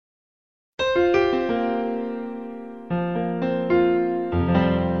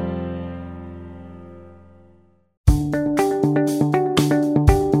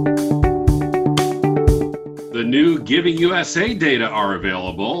Giving USA data are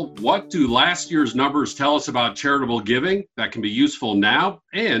available. What do last year's numbers tell us about charitable giving that can be useful now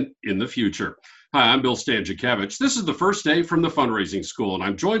and in the future? Hi, I'm Bill Stanczykiewicz. This is the first day from the fundraising school, and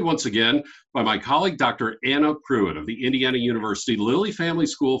I'm joined once again by my colleague, Dr. Anna Pruitt of the Indiana University Lilly Family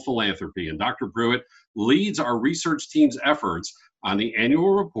School of Philanthropy. And Dr. Pruitt leads our research team's efforts on the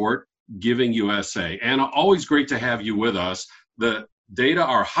annual report, Giving USA. Anna, always great to have you with us. The data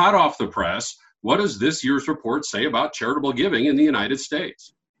are hot off the press. What does this year's report say about charitable giving in the United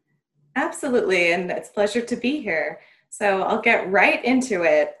States? Absolutely, and it's a pleasure to be here. So I'll get right into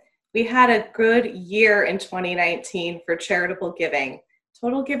it. We had a good year in 2019 for charitable giving.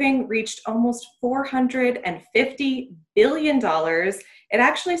 Total giving reached almost $450 billion. It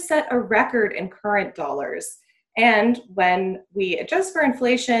actually set a record in current dollars. And when we adjust for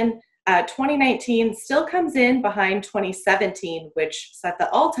inflation, 2019 still comes in behind 2017, which set the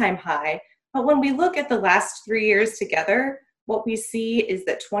all-time high. But when we look at the last 3 years together, what we see is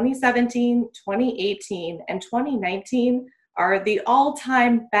that 2017, 2018, and 2019 are the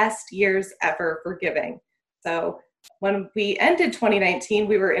all-time best years ever for giving. So when we ended 2019,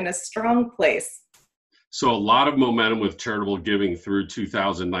 we were in a strong place. So a lot of momentum with charitable giving through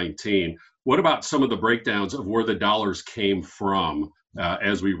 2019. What about some of the breakdowns of where the dollars came from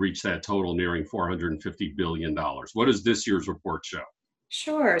as we reach that total nearing $450 billion? What does this year's report show?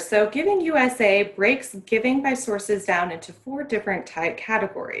 Sure. So Giving USA breaks giving by sources down into 4 different type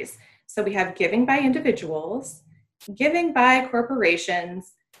categories. So we have giving by individuals, giving by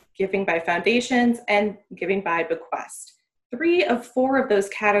corporations, giving by foundations, and giving by bequest. 3 of 4 of those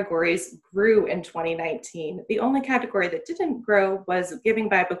categories grew in 2019. The only category that didn't grow was giving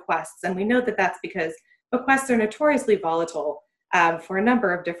by bequests. And we know that that's because bequests are notoriously volatile for a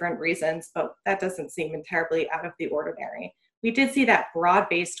number of different reasons, but that doesn't seem terribly out of the ordinary. We did see that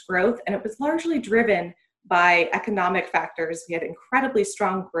broad-based growth, and it was largely driven by economic factors. We had incredibly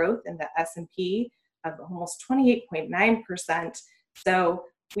strong growth in the S&P of almost 28.9%. So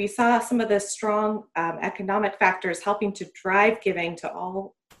we saw some of the strong economic factors helping to drive giving to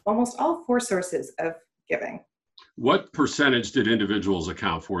almost all 4 sources of giving. What percentage did individuals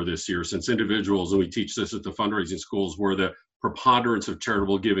account for this year? Since individuals, and we teach this at the fundraising schools, where the preponderance of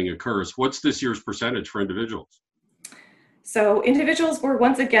charitable giving occurs, what's this year's percentage for individuals? So individuals were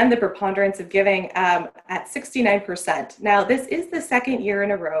once again the preponderance of giving at 69%. Now, this is the second year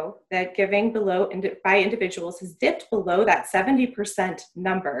in a row that giving by individuals has dipped below that 70%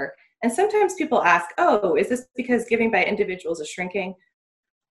 number. And sometimes people ask, oh, is this because giving by individuals is shrinking?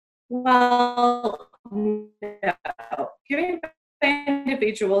 Well, no. Giving by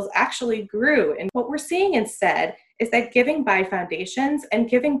individuals actually grew. And what we're seeing instead is that giving by foundations and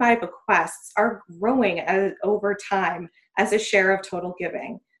giving by bequests are growing over time as a share of total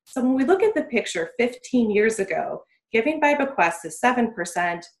giving. So when we look at the picture 15 years ago, giving by bequests is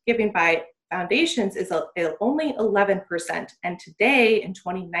 7%, giving by foundations is only 11%. And today in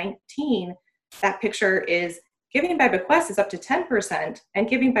 2019, that picture is giving by bequests is up to 10%, and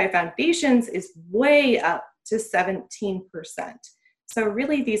giving by foundations is way up to 17%. So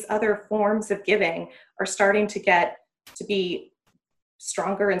really these other forms of giving are starting to get to be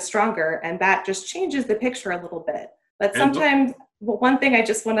stronger and stronger, and that just changes the picture a little bit. But sometimes, one thing I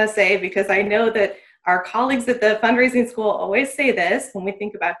just want to say, because I know that our colleagues at the fundraising school always say this, when we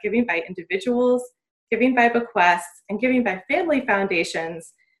think about giving by individuals, giving by bequests, and giving by family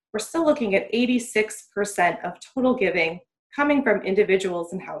foundations, we're still looking at 86% of total giving coming from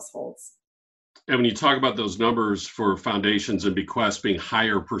individuals and households. And when you talk about those numbers for foundations and bequests being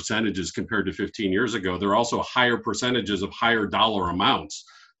higher percentages compared to 15 years ago, there are also higher percentages of higher dollar amounts,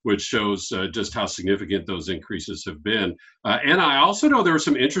 which shows just how significant those increases have been. And I also know there was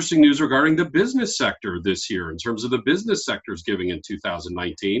some interesting news regarding the business sector this year in terms of the business sector's giving in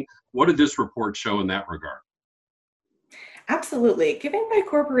 2019. What did this report show in that regard? Absolutely. Giving by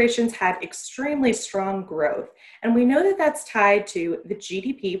corporations had extremely strong growth. And we know that that's tied to the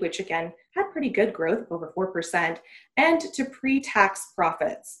GDP, which again had pretty good growth, over 4%, and to pre-tax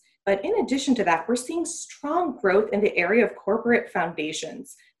profits. But in addition to that, we're seeing strong growth in the area of corporate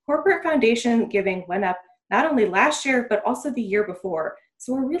foundations. Corporate foundation giving went up not only last year, but also the year before.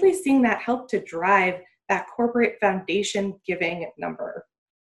 So we're really seeing that help to drive that corporate foundation giving number.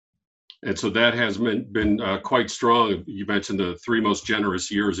 And so that has been quite strong. You mentioned the 3 most generous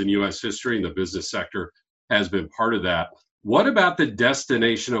years in U.S. history, and the business sector has been part of that. What about the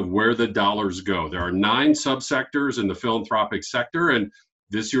destination of where the dollars go? There are 9 subsectors in the philanthropic sector, and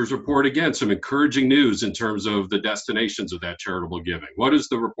this year's report, again, some encouraging news in terms of the destinations of that charitable giving. What does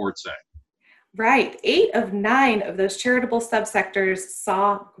the report say? Right. 8 of 9 of those charitable subsectors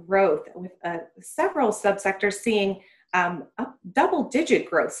saw growth, with several subsectors seeing up double-digit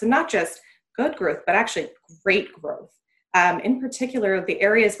growth. So not just good growth, but actually great growth. In particular, the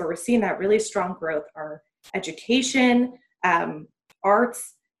areas where we're seeing that really strong growth are education,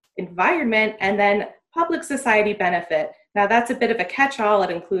 arts, environment, and then public society benefit. Now, that's a bit of a catch-all.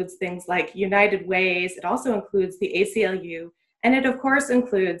 It includes things like United Ways. It also includes the ACLU, and it, of course,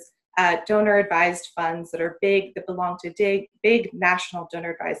 includes donor-advised funds that are big, that belong to big national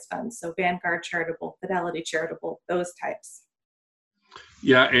donor-advised funds. So Vanguard Charitable, Fidelity Charitable, those types.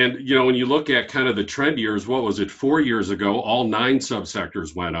 Yeah, and when you look at kind of the trend years, what was it? 4 years ago, all 9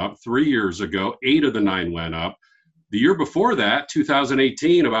 subsectors went up. 3 years ago, 8 of the 9 went up. The year before that,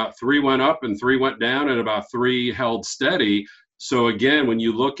 2018, about 3 went up and 3 went down, and about 3 held steady. So again, when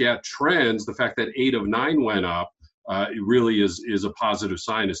you look at trends, the fact that 8 of 9 went up, it really is a positive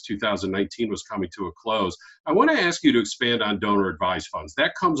sign as 2019 was coming to a close. I want to ask you to expand on donor advised funds.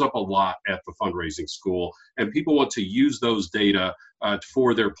 That comes up a lot at the fundraising school, and people want to use those data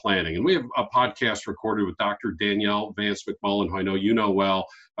for their planning. And we have a podcast recorded with Dr. Danielle Vance McMullen, who I know you know well.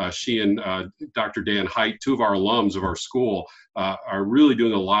 She and Dr. Dan Hite, 2 of our alums of our school, are really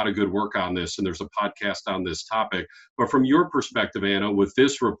doing a lot of good work on this, and there's a podcast on this topic. But from your perspective, Anna, with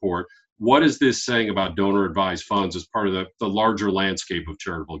this report, what is this saying about donor advised funds as part of the larger landscape of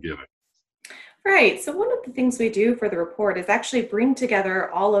charitable giving? Right. So one of the things we do for the report is actually bring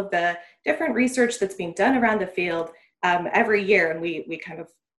together all of the different research that's being done around the field every year, and we kind of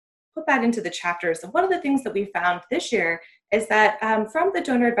put that into the chapters. And one of the things that we found this year is that from the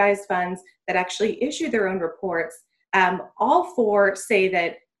donor advised funds that actually issue their own reports, all 4 say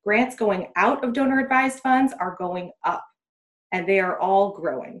that grants going out of donor advised funds are going up, and they are all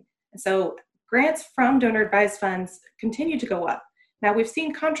growing. And so grants from donor advised funds continue to go up. Now, we've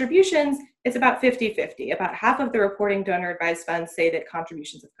seen contributions, it's about 50-50. About half of the reporting donor advised funds say that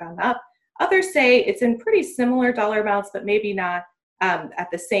contributions have gone up. Others say it's in pretty similar dollar amounts, but maybe not at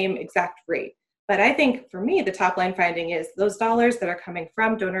the same exact rate. But I think for me, the top line finding is those dollars that are coming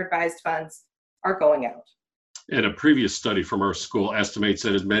from donor advised funds are going out. And a previous study from our school estimates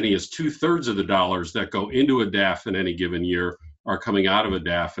that as many as 2/3 of the dollars that go into a DAF in any given year are coming out of a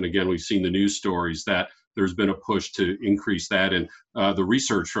DAF. And again, we've seen the news stories that there's been a push to increase that. And the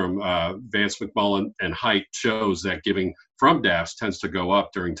research from Vance McMullen and Hite shows that giving from DAFs tends to go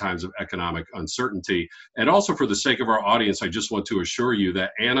up during times of economic uncertainty. And also, for the sake of our audience, I just want to assure you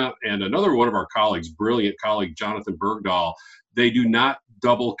that Anna and another one of our colleagues, brilliant colleague Jonathan Bergdahl, they do not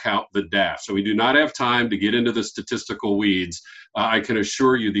double count the DAF. So we do not have time to get into the statistical weeds. I can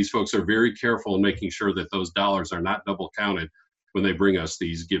assure you these folks are very careful in making sure that those dollars are not double counted when they bring us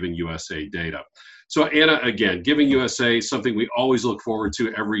these Giving USA data. So Anna, again, Giving USA is something we always look forward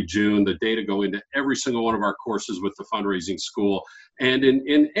to every June. The data go into every single one of our courses with the fundraising school. And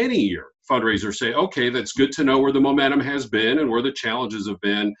in any year, fundraisers say, okay, that's good to know where the momentum has been and where the challenges have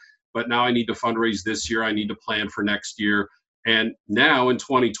been, but now I need to fundraise this year. I need to plan for next year. And now in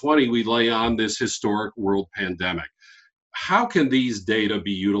 2020, we lay on this historic world pandemic. How can these data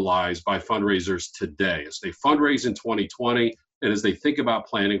be utilized by fundraisers today as they fundraise in 2020 and as they think about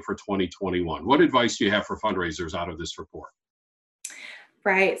planning for 2021? What advice do you have for fundraisers out of this report?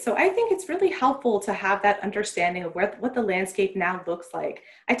 Right. So I think it's really helpful to have that understanding of what the landscape now looks like.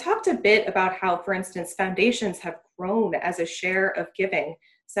 I talked a bit about how, for instance, foundations have grown as a share of giving.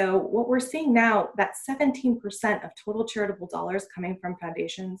 So what we're seeing now, that 17% of total charitable dollars coming from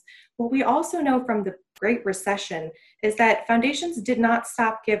foundations. What we also know from the Great Recession is that foundations did not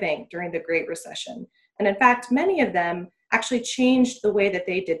stop giving during the Great Recession. And in fact, many of them actually changed the way that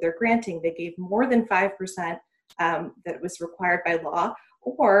they did their granting. They gave more than 5% that was required by law,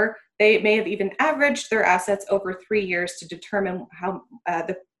 or they may have even averaged their assets over 3 years to determine how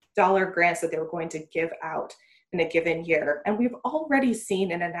the dollar grants that they were going to give out in a given year. And we've already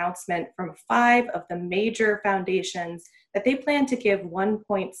seen an announcement from 5 of the major foundations that they plan to give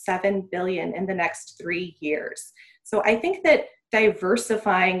 $1.7 billion in the next 3 years. So I think that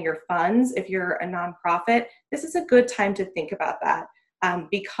diversifying your funds, if you're a nonprofit, this is a good time to think about that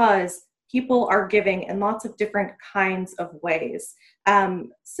because people are giving in lots of different kinds of ways.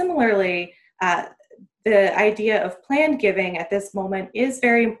 Similarly, the idea of planned giving at this moment is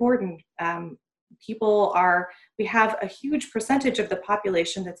very important. We have a huge percentage of the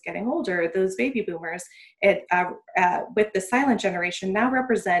population that's getting older. Those baby boomers with the silent generation now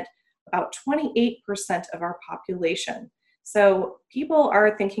represent about 28% of our population. So people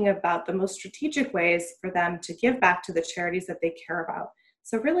are thinking about the most strategic ways for them to give back to the charities that they care about.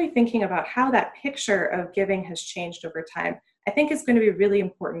 So really thinking about how that picture of giving has changed over time, I think is going to be really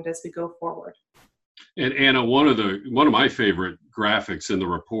important as we go forward. And Anna, one of my favorite graphics in the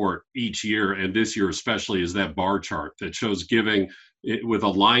report each year, and this year especially, is that bar chart that shows giving with a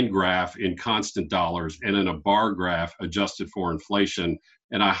line graph in constant dollars and in a bar graph adjusted for inflation.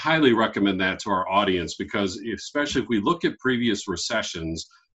 And I highly recommend that to our audience because especially if we look at previous recessions,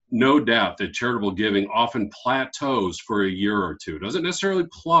 no doubt that charitable giving often plateaus for a year or two. It doesn't necessarily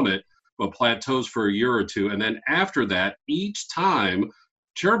plummet, but plateaus for a year or two. And then after that, each time,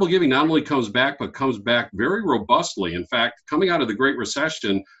 charitable giving not only comes back, but comes back very robustly. In fact, coming out of the Great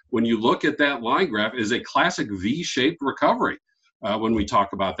Recession, when you look at that line graph, is a classic V-shaped recovery when we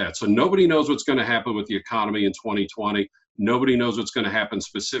talk about that. So nobody knows what's going to happen with the economy in 2020. Nobody knows what's going to happen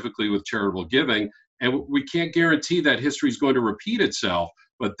specifically with charitable giving. And we can't guarantee that history is going to repeat itself.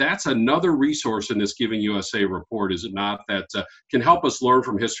 But that's another resource in this Giving USA report, is it not, that can help us learn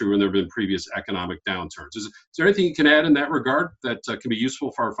from history when there have been previous economic downturns. Is there anything you can add in that regard that can be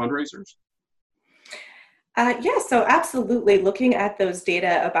useful for our fundraisers? Yeah, so absolutely looking at those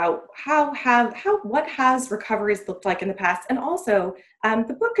data about what has recoveries looked like in the past. And also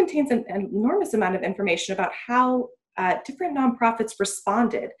the book contains an enormous amount of information about how different nonprofits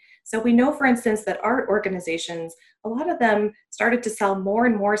responded. So we know, for instance, that art organizations, a lot of them started to sell more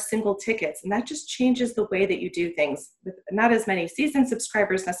and more single tickets, and that just changes the way that you do things with not as many season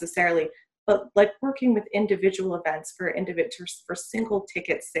subscribers necessarily, but like working with individual events for single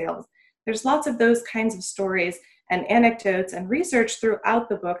ticket sales. There's lots of those kinds of stories and anecdotes and research throughout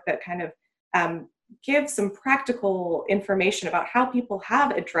the book that kind of give some practical information about how people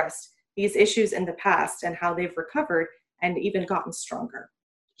have addressed these issues in the past and how they've recovered and even gotten stronger.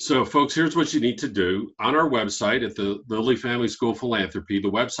 So, folks, here's what you need to do. On our website at the Lilly Family School Philanthropy,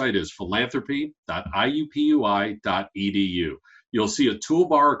 the website is philanthropy.iupui.edu. You'll see a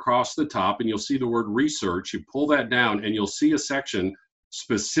toolbar across the top, and you'll see the word research. You pull that down, and you'll see a section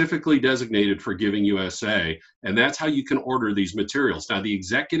specifically designated for Giving USA, and that's how you can order these materials. Now, the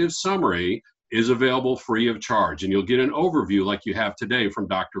executive summary is available free of charge, and you'll get an overview like you have today from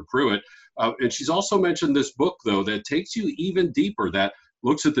Dr. Pruitt. And she's also mentioned this book, though, that takes you even deeper, that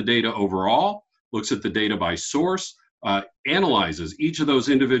looks at the data overall, looks at the data by source, analyzes each of those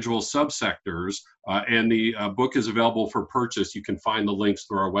individual subsectors, and the book is available for purchase. You can find the links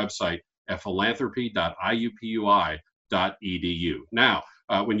through our website at philanthropy.iupui.edu. Now,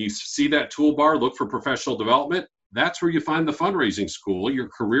 when you see that toolbar, look for professional development. That's where you find the fundraising school, your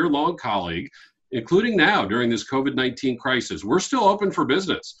career-long colleague, including now during this COVID-19 crisis. We're still open for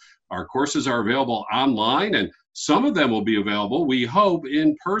business. Our courses are available online, and some of them will be available, we hope,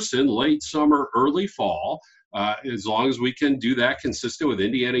 in person late summer, early fall, as long as we can do that consistent with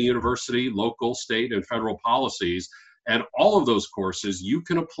Indiana University, local, state, and federal policies. And all of those courses, you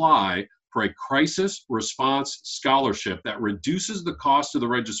can apply for a crisis response scholarship that reduces the cost of the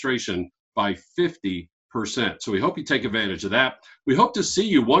registration by 50%. So we hope you take advantage of that. We hope to see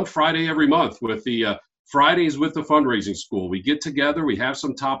you one Friday every month with the Fridays with the Fundraising School. We get together, we have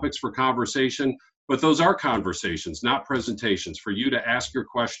some topics for conversation, but those are conversations, not presentations, for you to ask your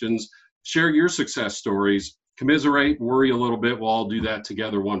questions, share your success stories, commiserate, worry a little bit. We'll all do that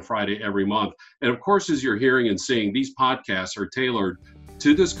together one Friday every month. And of course, as you're hearing and seeing, these podcasts are tailored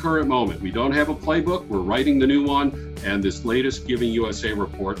to this current moment. We don't have a playbook. We're writing the new one, and this latest Giving USA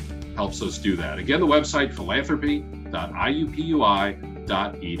report helps us do that. Again, the website,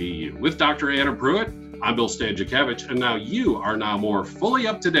 philanthropy.iupui.edu. With Dr. Anna Pruitt, I'm Bill Stanczykiewicz, and now you are more fully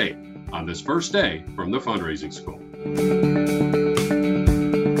up to date on this first day from the Fundraising School.